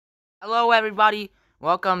Hello, everybody.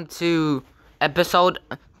 Welcome to episode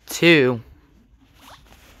 2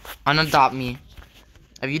 on Adopt Me.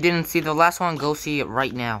 If you didn't see the last one, go see it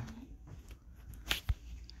right now.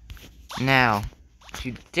 Now,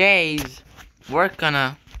 today's we're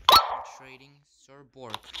gonna trading Sir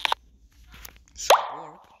Bork. Sir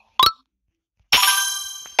Bork.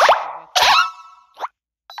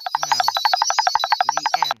 Now, the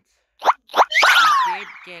end. We did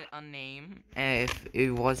get a name, if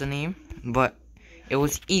it was a name, but it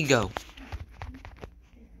was Ego.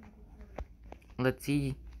 Let's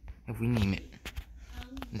see if we name it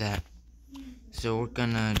that. So we're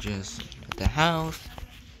gonna just put the house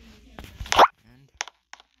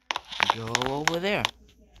and go over there.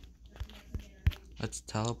 Let's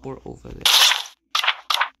teleport over there.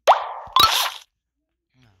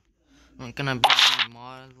 We're gonna be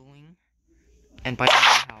remodeling and buying a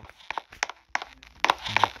house.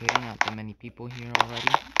 And we're putting out that many people here already.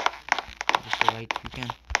 Just the lights we can.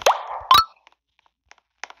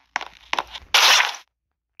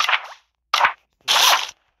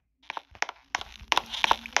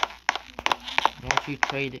 Won't you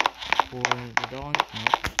trade it for the dog?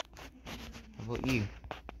 Nope. How about you?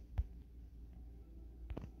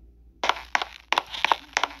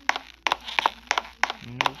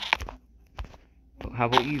 Nope. But how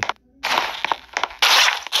about you?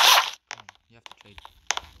 You have to trade.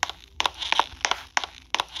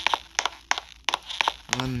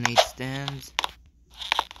 Lemonade stands.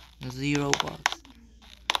 $0.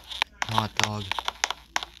 Hot dog.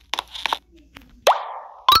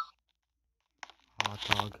 Hot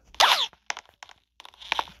dog.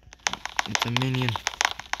 It's a minion.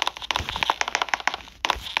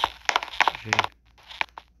 Trade.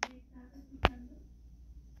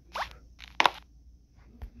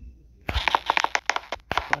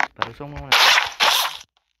 Pero eso no.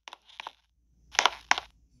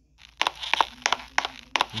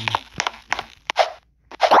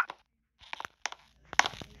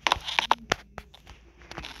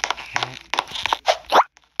 Cat.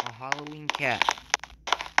 A Halloween cat.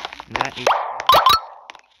 That is.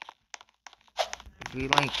 If we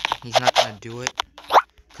like, he's not gonna do it.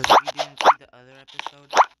 Because if you didn't see the other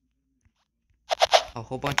episode, a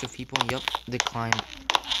whole bunch of people, declined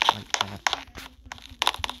like that.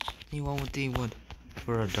 What would they would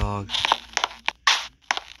for a dog?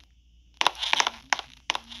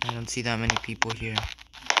 I don't see that many people here.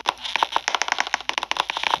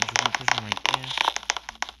 There's one person right there.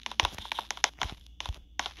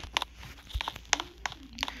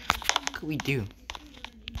 What could we do?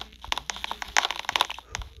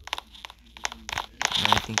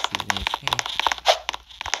 I think she's gonna stay.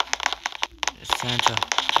 Santa,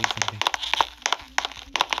 do something.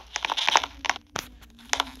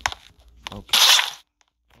 Okay.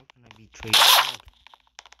 How can I be traded dog?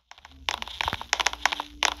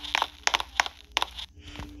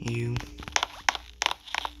 You.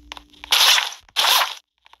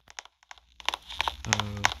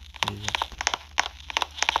 What is that?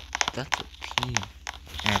 That's a pea.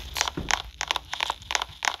 Ants.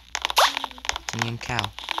 Indian cow.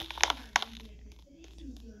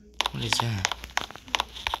 What is that?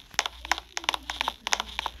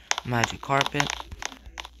 Magic carpet.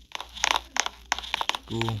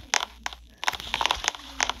 School.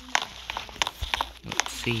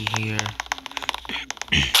 Let's see here.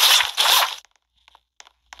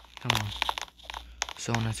 Come on.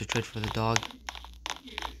 Someone has to trade for the dog.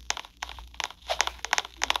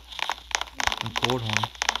 A gold horn.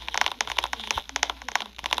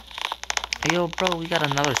 Hey, yo, bro, we got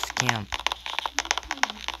another scam.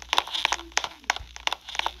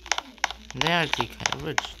 They're actually kind of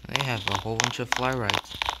rich. They have a whole bunch of fly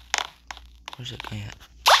rides. Where's that guy at?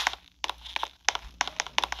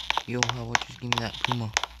 Yo, how about you give me that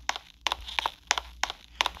Puma?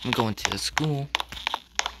 I'm going to the school.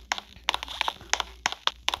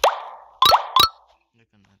 They're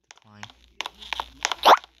gonna decline.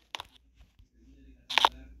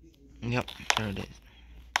 Yep, there it is.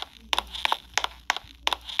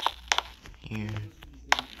 Here.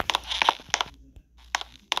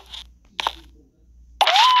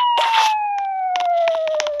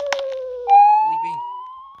 Sleeping.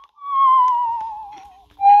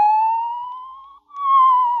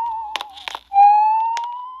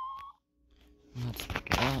 Let's pick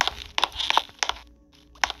it up.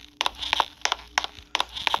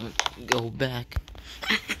 Let's go back.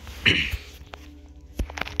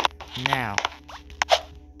 Now,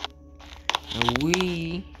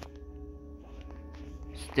 we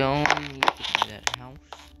still need to buy that house.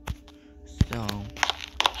 So,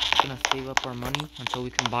 we're gonna save up our money until we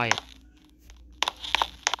can buy it.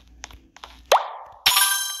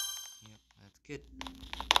 good.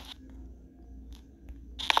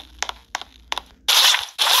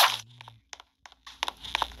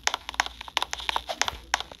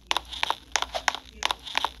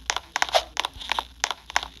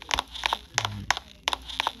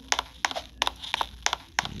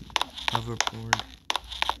 Hoverboard.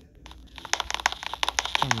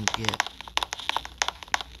 What can we get?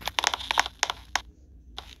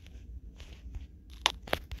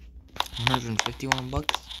 $151.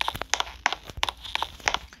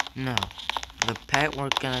 Now, the pet we're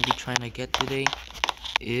gonna be trying to get today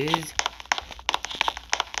is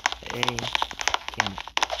a camel.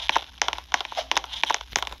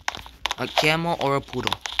 A camel or a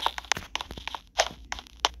poodle.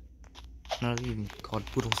 Not even called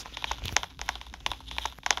poodles.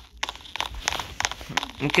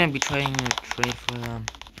 We're gonna be trying to trade for them.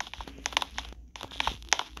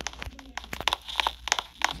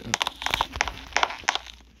 So,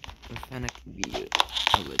 the Fennec deer,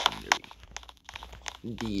 a legendary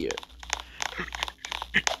deer.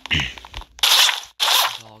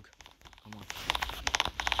 Dog, come on.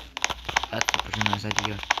 That's a pretty nice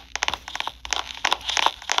idea.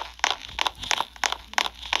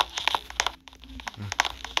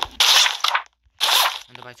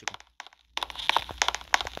 And the bicycle.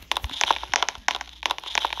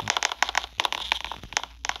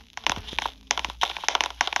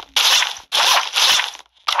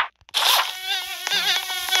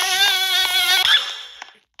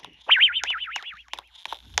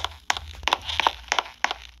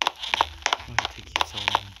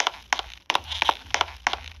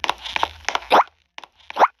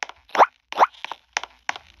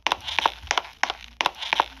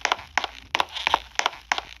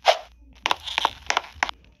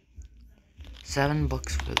 $7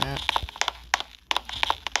 for that.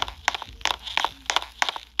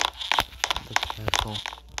 The castle.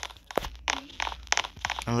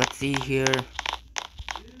 And let's see here.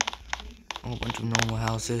 A whole bunch of normal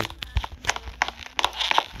houses.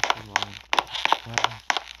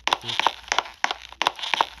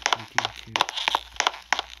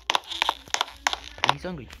 He's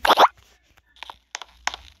hungry.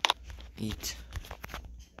 Eat.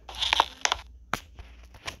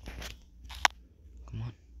 Come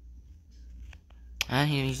on. And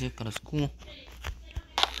here he's got a school.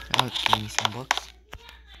 That'll give me some bucks.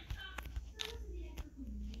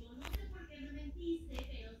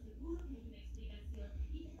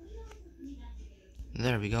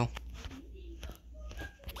 There we go.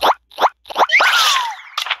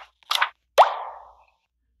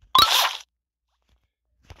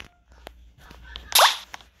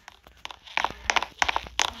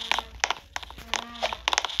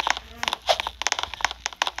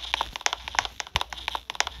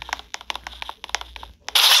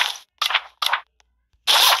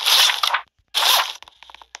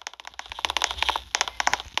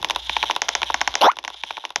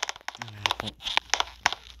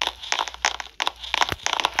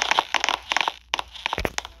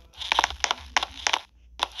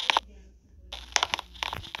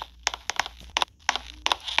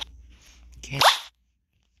 Okay.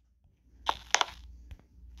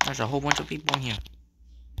 There's a whole bunch of people in here.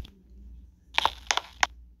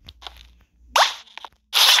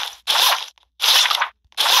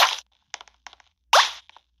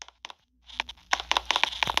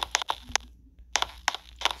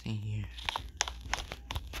 Let's see here.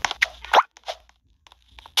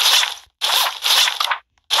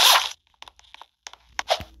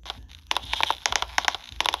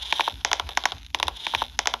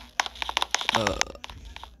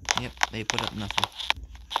 Yep, they put up nothing.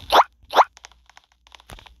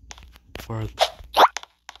 Work.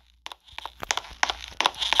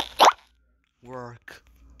 Work.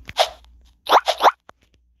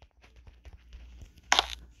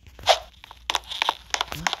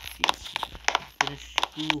 Finish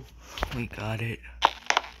school. We got it.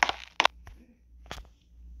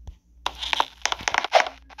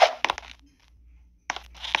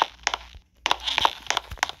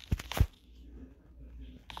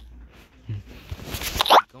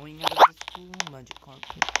 Going out of the school, magic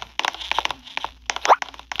carpet.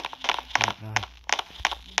 Oh god.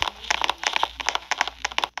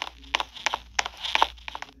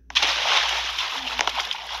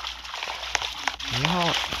 No.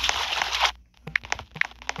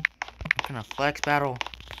 What kind of flex battle?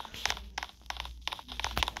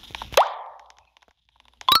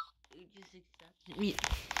 You just accepted me.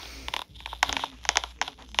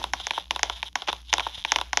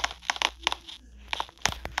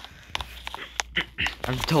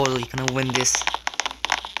 I'm totally gonna win this.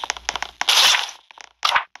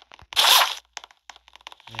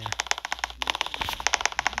 There.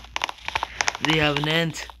 They have an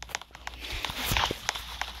ant.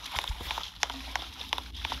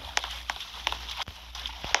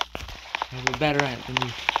 I have a better ant than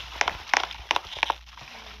you.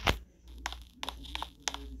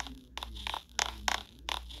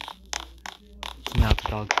 It's me out the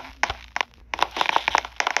dog.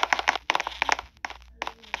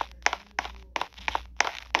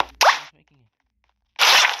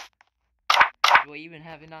 Do I even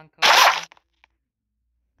have it on cover?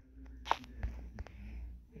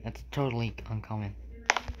 That's totally uncommon.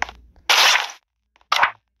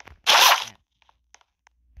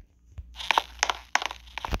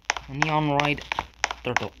 A neon ride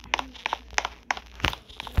turtle.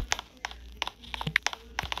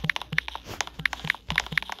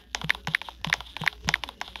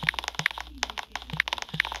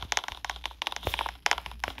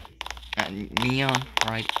 Neon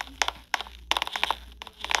ride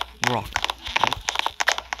rock.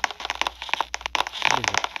 What is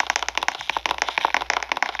it?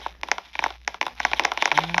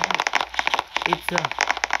 It's a.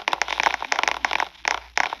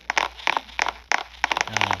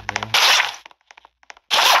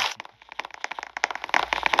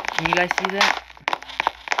 Can you guys see that?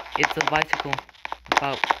 It's a bicycle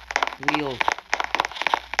without wheels.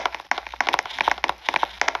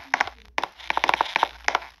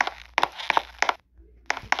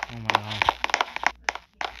 Oh my god.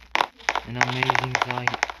 An amazing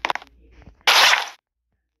sight.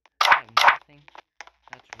 I have nothing.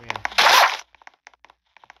 That's rare.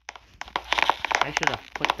 I should have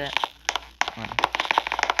put that on.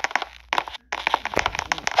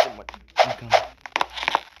 Okay.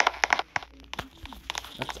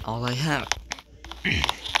 That's all I have.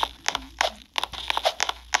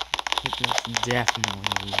 That's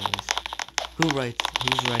definitely this. Who's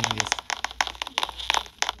writing this?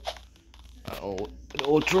 Oh, an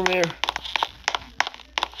ultra rare.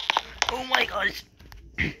 Oh my gosh.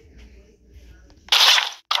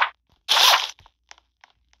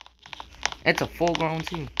 It's a full grown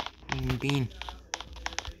too. Bean.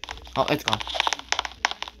 Oh, it's gone.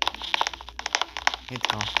 It's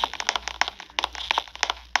gone.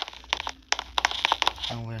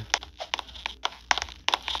 Nowhere.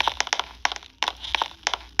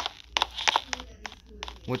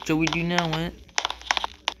 What shall we do now, Ant?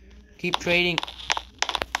 Keep trading.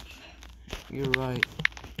 You're right.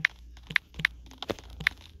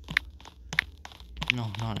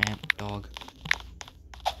 No, not Ant, dog.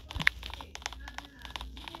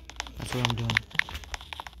 That's what I'm doing.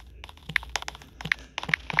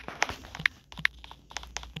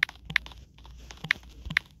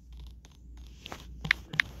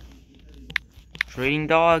 Trading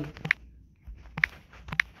dog.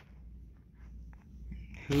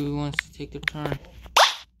 Who wants to take the turn?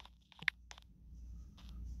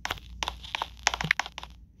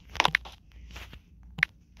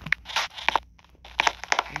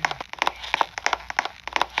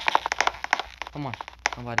 Come on,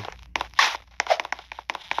 somebody.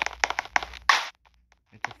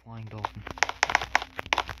 It's a flying dolphin.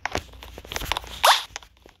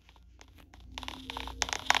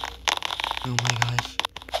 Oh my gosh.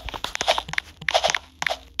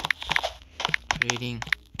 Trading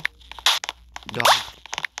dog.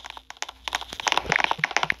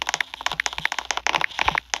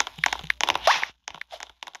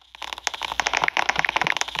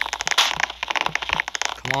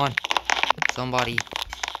 Come on, somebody.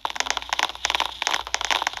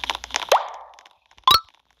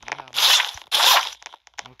 Yeah,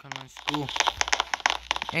 working on school.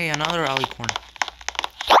 Hey, another alicorn.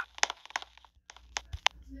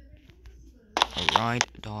 Alright,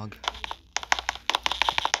 dog.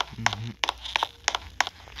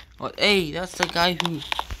 Oh, hey, that's the guy who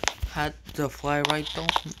had the fly right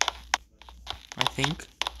dolphin. I think.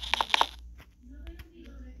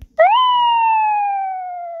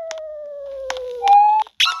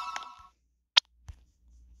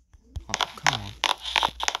 Oh, come on.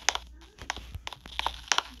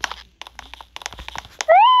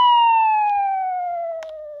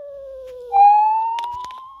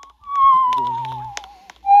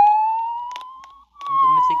 I'm the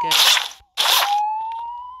mythic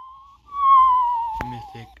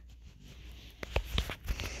Mythic.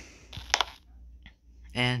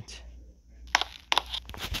 And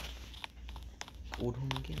gold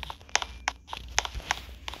home again.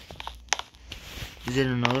 Is it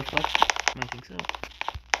another flex? I think so.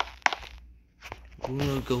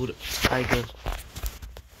 We'll go to Tiger.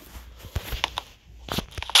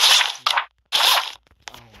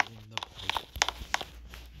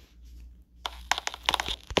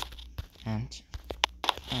 And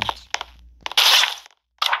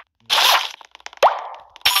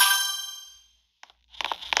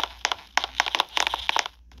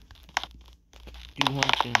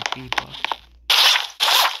 203 bucks.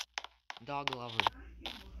 Dog lover.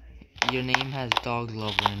 Your name has dog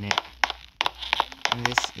lover in it. And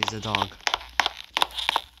this is a dog.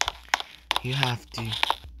 You have to.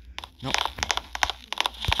 Nope.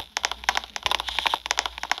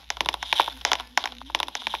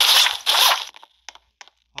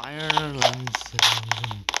 Ireland.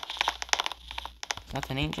 That's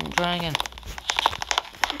an ancient dragon.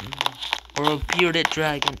 Or a bearded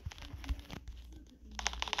dragon.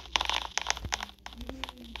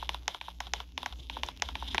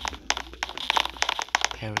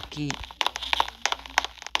 Parakeet.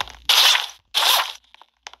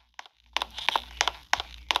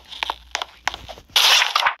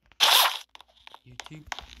 YouTube.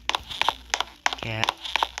 Cat.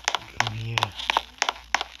 Come here.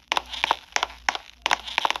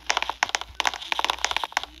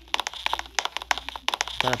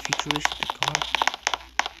 Is that a futuristic car?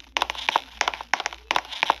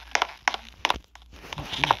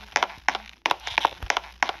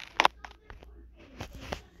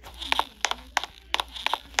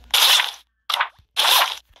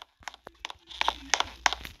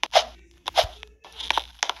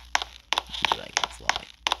 Dragonfly.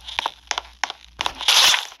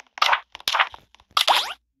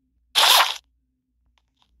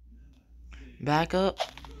 Back up.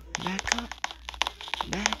 Back up.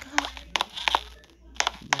 Back up.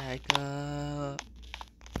 Back up.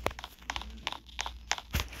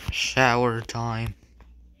 Shower time.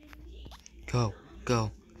 Go,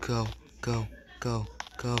 go, go, go, go,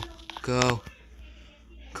 go, go.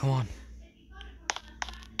 Come on.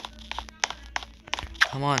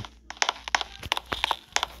 Come on.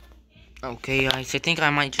 Okay, guys, I think I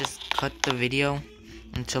might just cut the video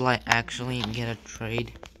until I actually get a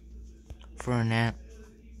trade for a nap.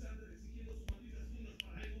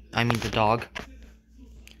 I mean the dog.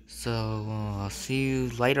 So, I'll see you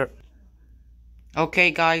later.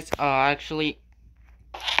 Okay, guys, actually,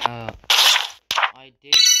 I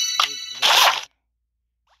did trade the dog,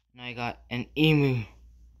 and I got an emu.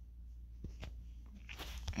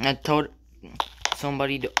 I told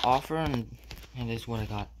somebody to offer, and this is what I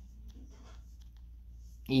got.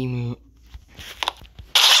 Emu.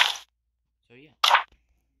 So, yeah.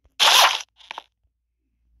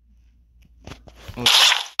 Oh, no.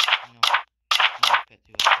 Pet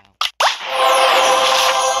 2 is out.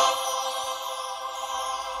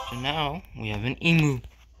 So now, we have an emu.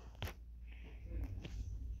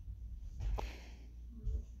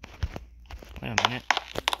 Wait a minute.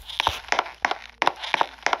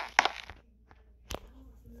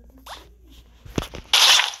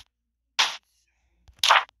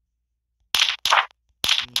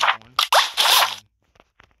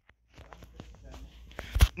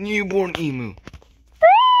 Newborn emu.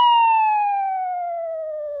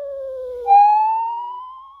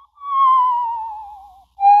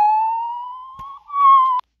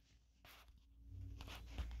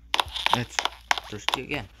 It's thirsty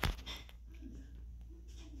again.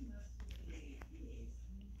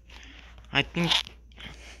 I think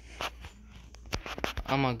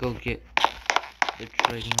I'm gonna go get the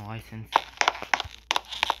trading license.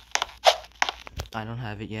 I don't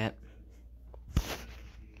have it yet.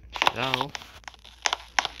 So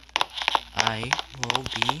I will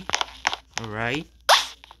be right.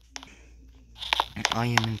 I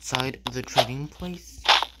am inside the trading place.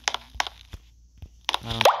 Do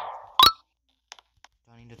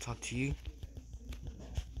I need to talk to you?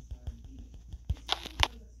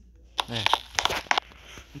 There.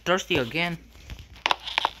 I'm thirsty again.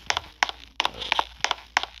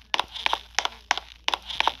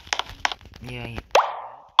 Yeah.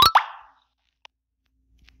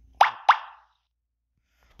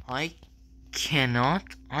 I cannot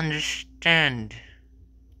understand.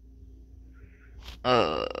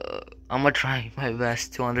 I'm gonna try my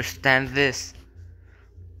best to understand this.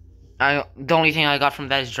 The only thing I got from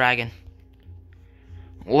that is dragon.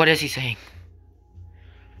 What is he saying?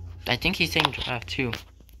 I think he's saying giraffe too.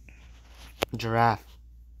 Giraffe.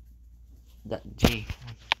 That G.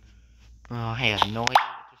 Oh, I have no idea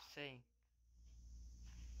what they're saying.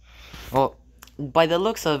 Well, by the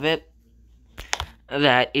looks of it,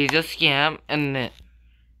 that is a scam, and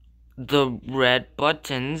the red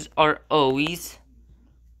buttons are always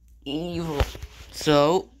evil.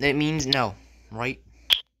 So, that means no, right?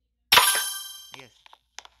 Yes.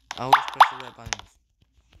 Always press the red buttons.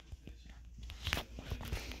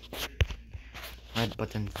 Red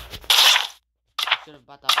buttons. I should have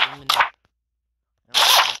bought that eliminate.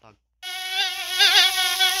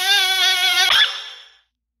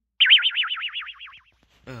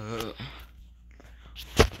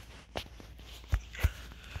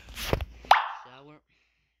 Shower.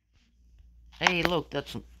 Hey, look,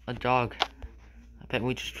 that's a dog. I bet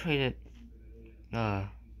we just traded. I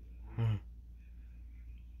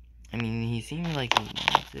mean, he seemed like he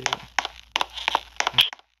wanted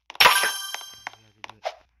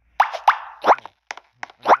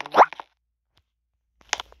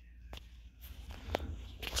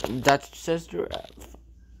to. That says giraffe.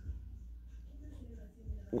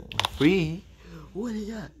 Free? What is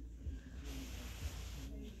that?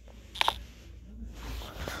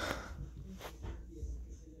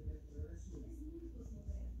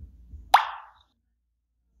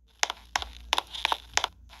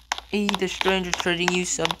 Hey, the stranger trading you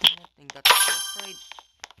something. I think that's so right.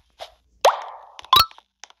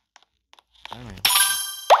 Alright.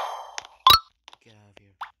 Get out of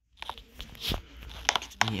here.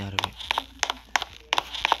 Get me out of here.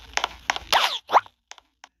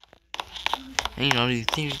 And you know, these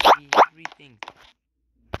things, three things.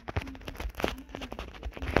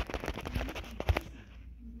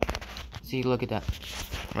 See, look at that.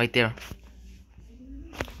 Right there.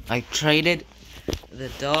 I traded the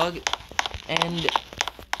dog and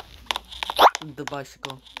the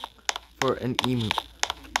bicycle for an emu.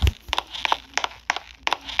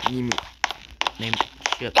 Emu named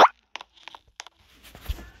Chip.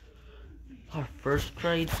 Our first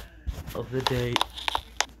trade of the day.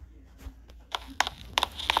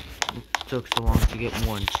 It took so long to get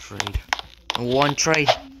one trade. One trade.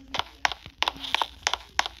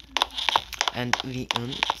 And the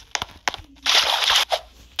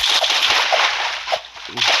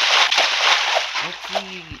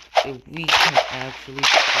hopefully if we can actually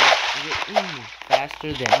trade the emu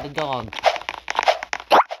faster than the dog.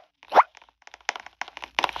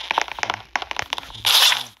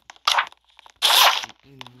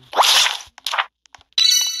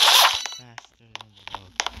 Faster than the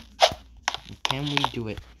dog. Can we do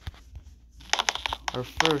it? Our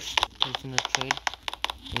first person to trade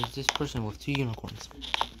is this person with 2 unicorns.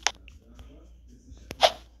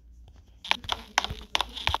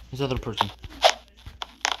 This other person.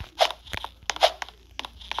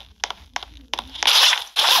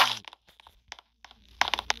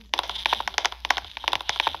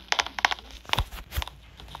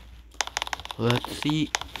 Let's see.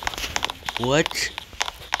 What?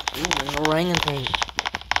 Ooh, an orangutan.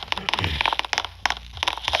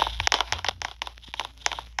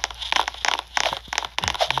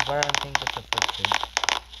 But I don't think that's a first trade.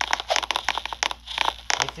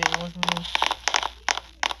 If it was me,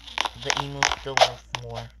 the emu still worth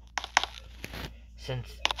more. Since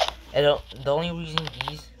the only reason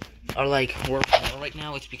these are like worth more right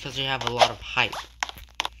now is because they have a lot of hype.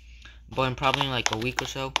 But in probably like a week or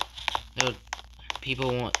so,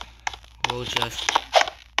 people will just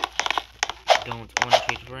don't want to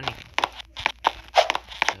trade for anything.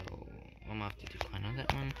 So I'm gonna have to decline on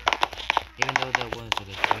that one. Even though that was a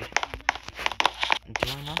good trade. Do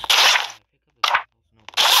I not?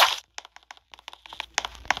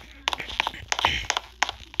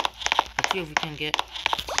 Let's see if we can get.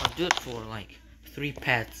 I'll do it for like 3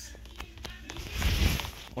 pets.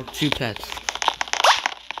 Or 2 pets.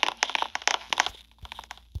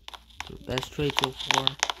 The best trade so far.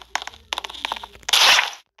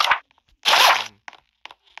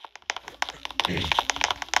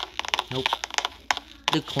 Nope.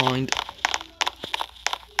 Declined.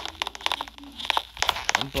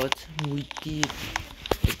 But we did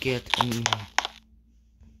get an email.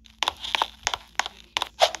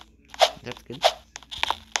 That's good.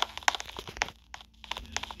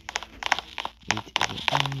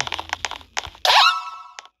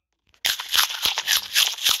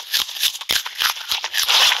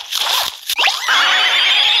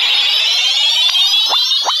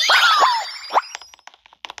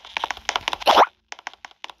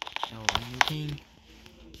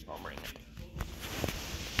 I'll bring it.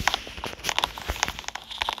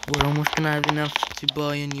 We're almost gonna have enough to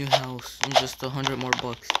buy a new house in just 100 more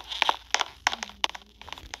bucks. Is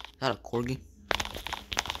that a corgi?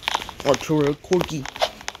 Arturo corgi.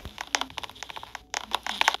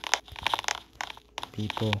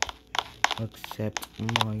 People accept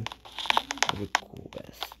my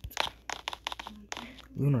request.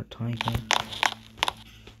 Lunar Tiger.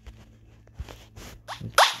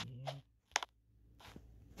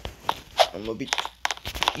 I'm a bit.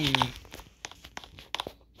 Emu.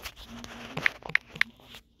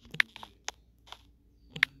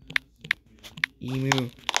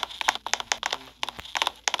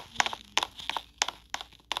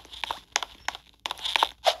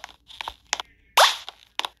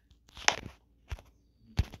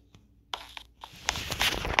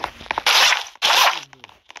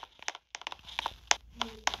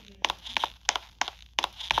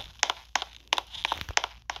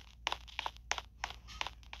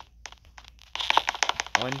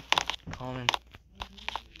 Common.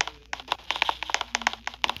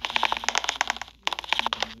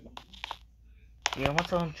 Yeah, I want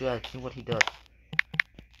to on Jack, see what he does.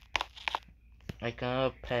 Like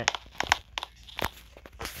a pet.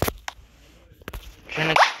 Trying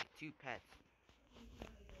to get 2 pets.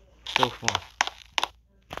 So far.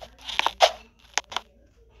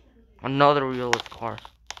 Another wheelless car.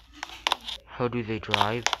 How do they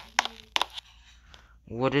drive?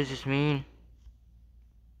 What does this mean?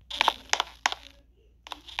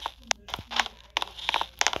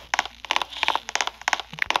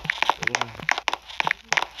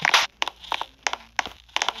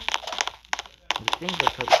 I think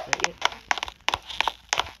that's how you say it.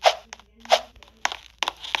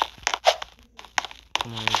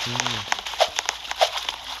 Come on, it's me.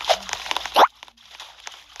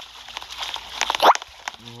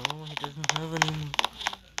 No, he doesn't have any.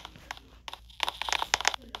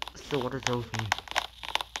 So what does those mean?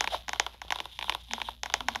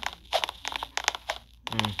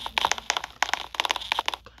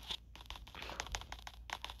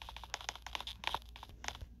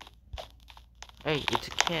 Hey, it's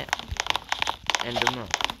a cat and a mouse.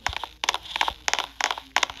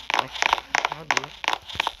 I'll do it.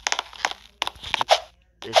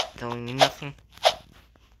 It's telling me nothing.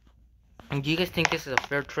 And do you guys think this is a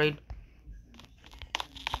fair trade?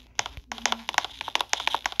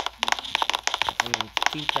 I mean,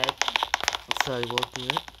 2 pets, so I will do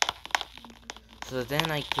it. So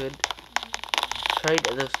then I could trade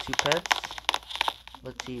those 2 pets.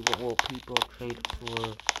 Let's see, what will people trade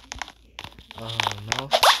for a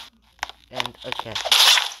mouse and a cat?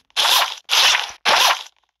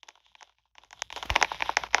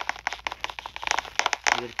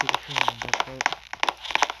 You gotta take a shot on that part.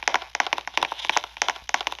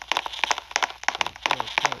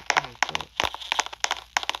 Go.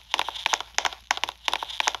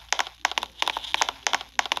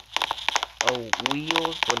 Oh,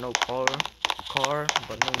 wheels, but no car. Car,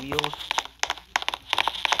 but no wheels.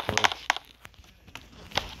 Which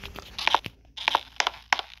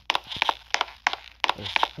a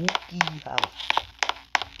spooky house.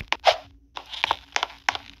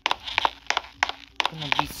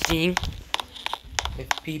 Gonna be seeing if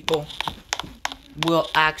people will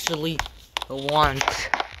actually want.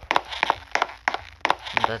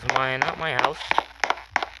 That's not my house.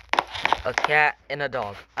 A cat and a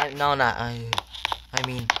dog. I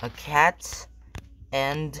mean a cat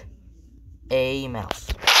and a mouse.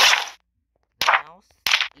 The mouse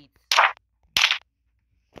eats.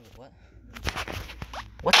 Wait, what?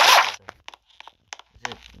 What's the other?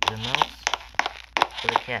 Is it the mouse or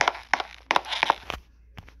the cat?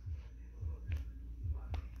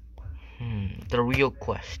 The real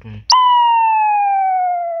question.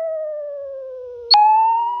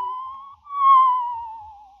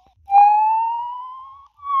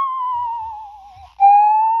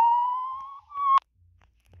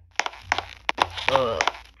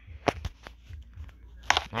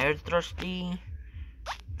 Now you're thirsty.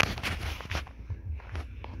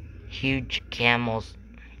 Huge camels.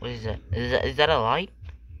 What is that? Is that a light?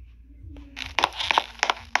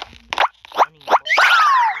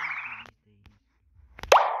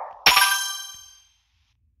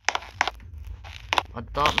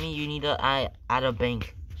 Adopt me, you need to add a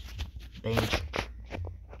bank.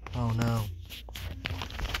 Oh no.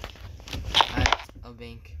 Add a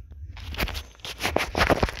bank.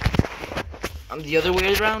 I'm the other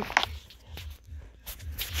way around.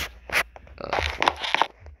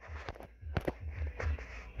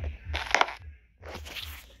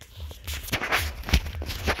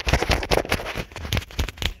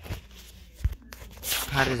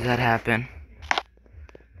 How does that happen?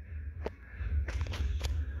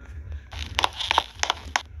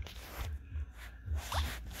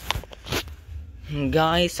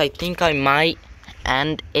 Guys, I think I might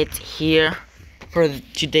end it here for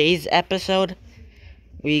today's episode.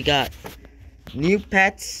 We got new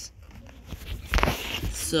pets.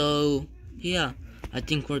 So, yeah, I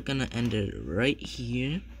think we're gonna end it right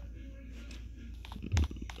here.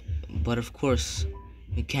 But of course,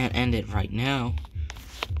 we can't end it right now.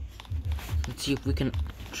 Let's see if we can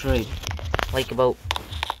trade. Like about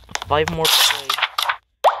 5 more trades.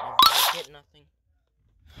 And if we get nothing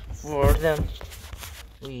for them,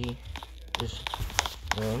 we just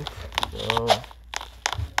won't go.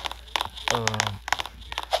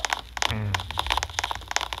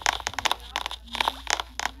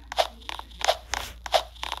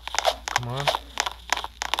 Come on.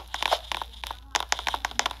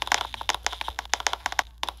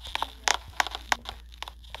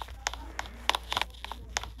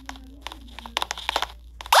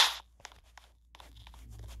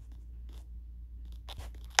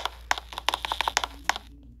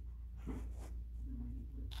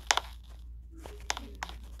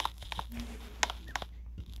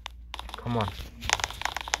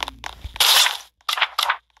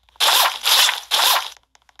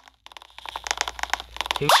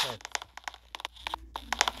 2 pets.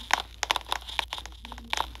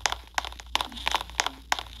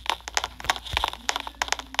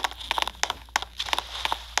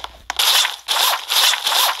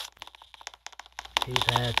 Two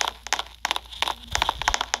pets.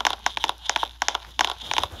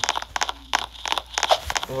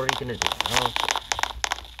 What are you gonna do? Oh.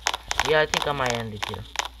 Yeah, I think I might end it here.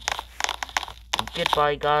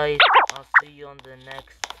 Goodbye, guys. I'll see you on the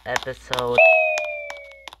next episode.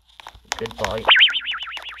 Goodbye.